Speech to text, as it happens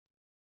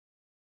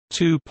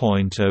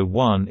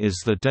2.01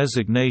 is the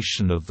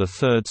designation of the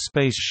third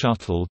space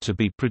shuttle to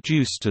be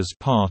produced as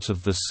part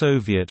of the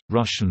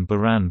Soviet-Russian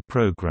Buran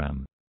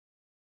program.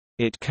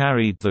 It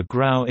carried the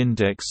Grau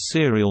index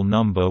serial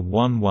number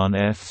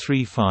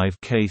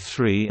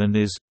 11F35K3 and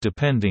is,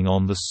 depending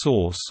on the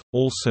source,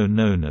 also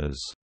known as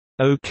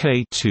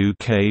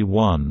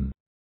OK2K1,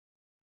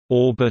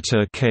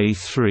 Orbiter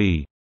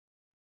K3,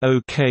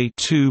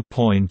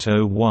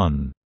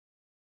 OK2.01,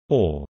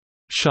 or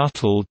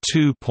Shuttle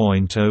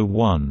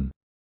 2.01.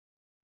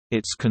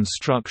 Its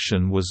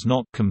construction was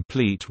not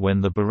complete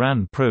when the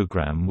Buran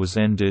program was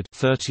ended,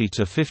 30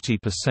 to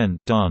 50%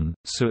 done,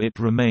 so it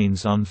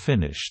remains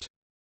unfinished.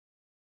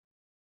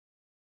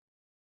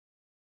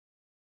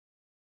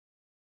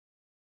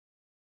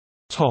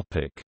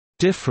 Topic: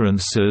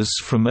 Differences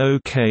from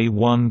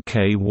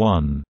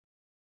OK1K1.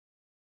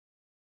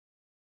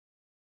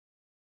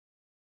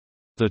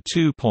 The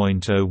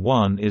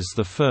 2.01 is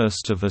the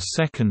first of a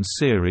second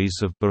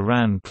series of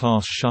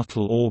Buran-class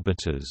shuttle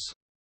orbiters.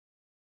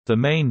 The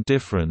main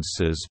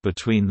differences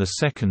between the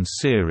second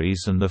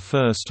series and the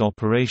first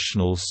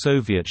operational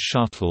Soviet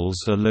shuttles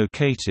are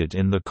located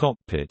in the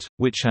cockpit,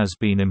 which has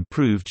been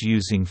improved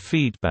using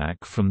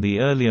feedback from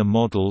the earlier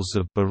models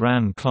of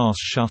Buran-class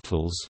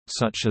shuttles,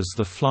 such as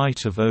the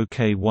flight of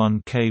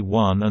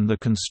OK1K1 and the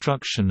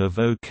construction of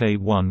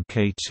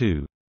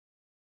OK1K2.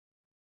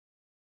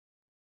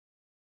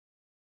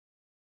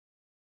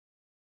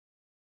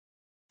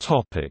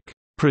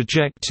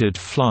 Projected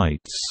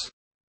flights.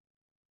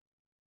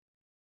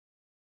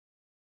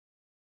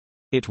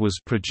 It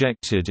was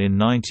projected in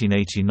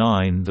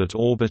 1989 that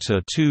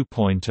Orbiter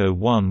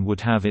 2.01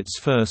 would have its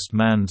first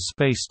manned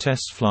space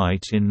test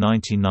flight in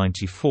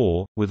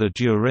 1994, with a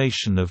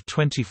duration of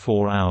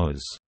 24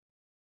 hours.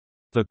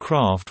 The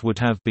craft would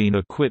have been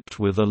equipped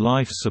with a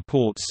life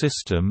support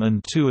system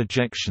and 2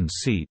 ejection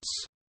seats.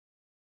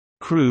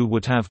 Crew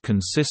would have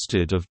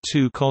consisted of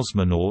 2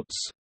 cosmonauts,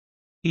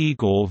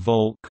 Igor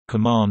Volk,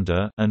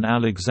 commander, and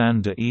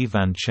Alexander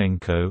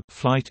Ivanchenko,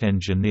 flight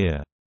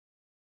engineer.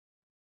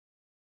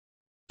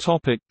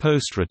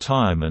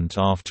 Post-retirement.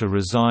 After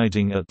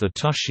residing at the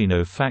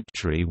Tushino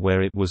factory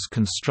where it was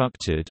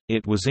constructed,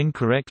 it was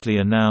incorrectly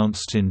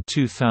announced in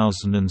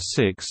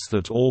 2006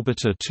 that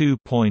Orbiter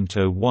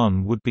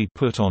 2.01 would be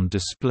put on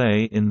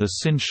display in the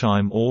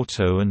Sinsheim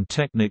Auto and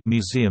Technik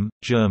Museum,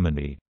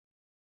 Germany.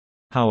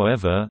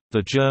 However,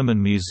 the German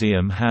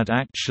museum had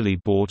actually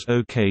bought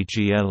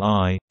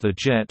OKGLI, the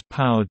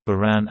jet-powered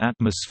Buran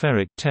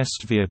atmospheric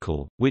test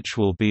vehicle, which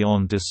will be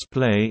on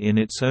display in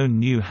its own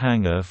new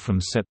hangar from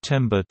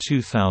September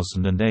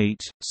 2008.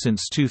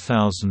 Since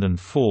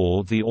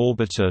 2004, the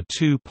Orbiter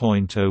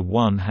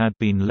 2.01 had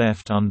been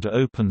left under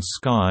open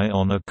sky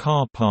on a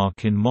car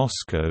park in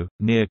Moscow,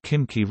 near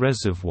Khimki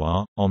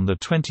Reservoir, on the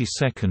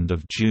 22nd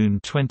of June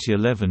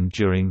 2011.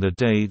 During the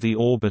day, the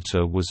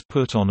orbiter was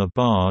put on a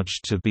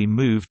barge to be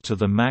moved to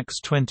the MAX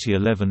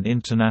 2011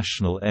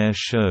 International Air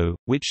Show,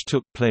 which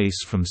took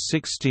place from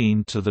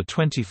 16 to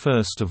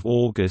 21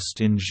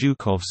 August in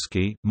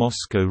Zhukovsky,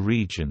 Moscow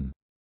region.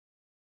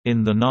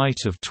 In the night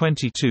of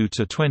 22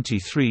 to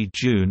 23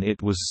 June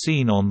it was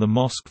seen on the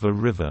Moskva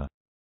River.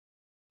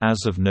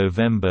 As of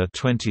November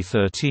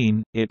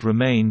 2013, it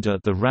remained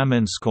at the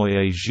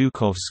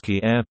Ramenskoye-Zhukovsky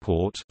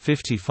Airport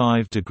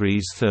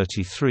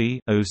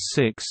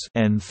 55°33'06"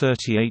 N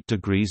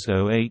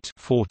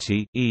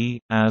 38°08'40" E.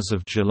 As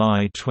of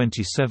July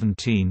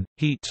 2017,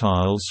 heat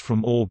tiles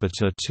from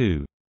Orbiter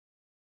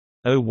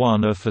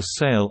 2.01 are for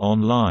sale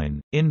online,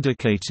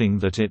 indicating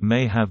that it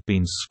may have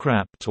been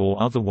scrapped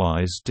or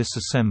otherwise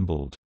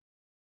disassembled.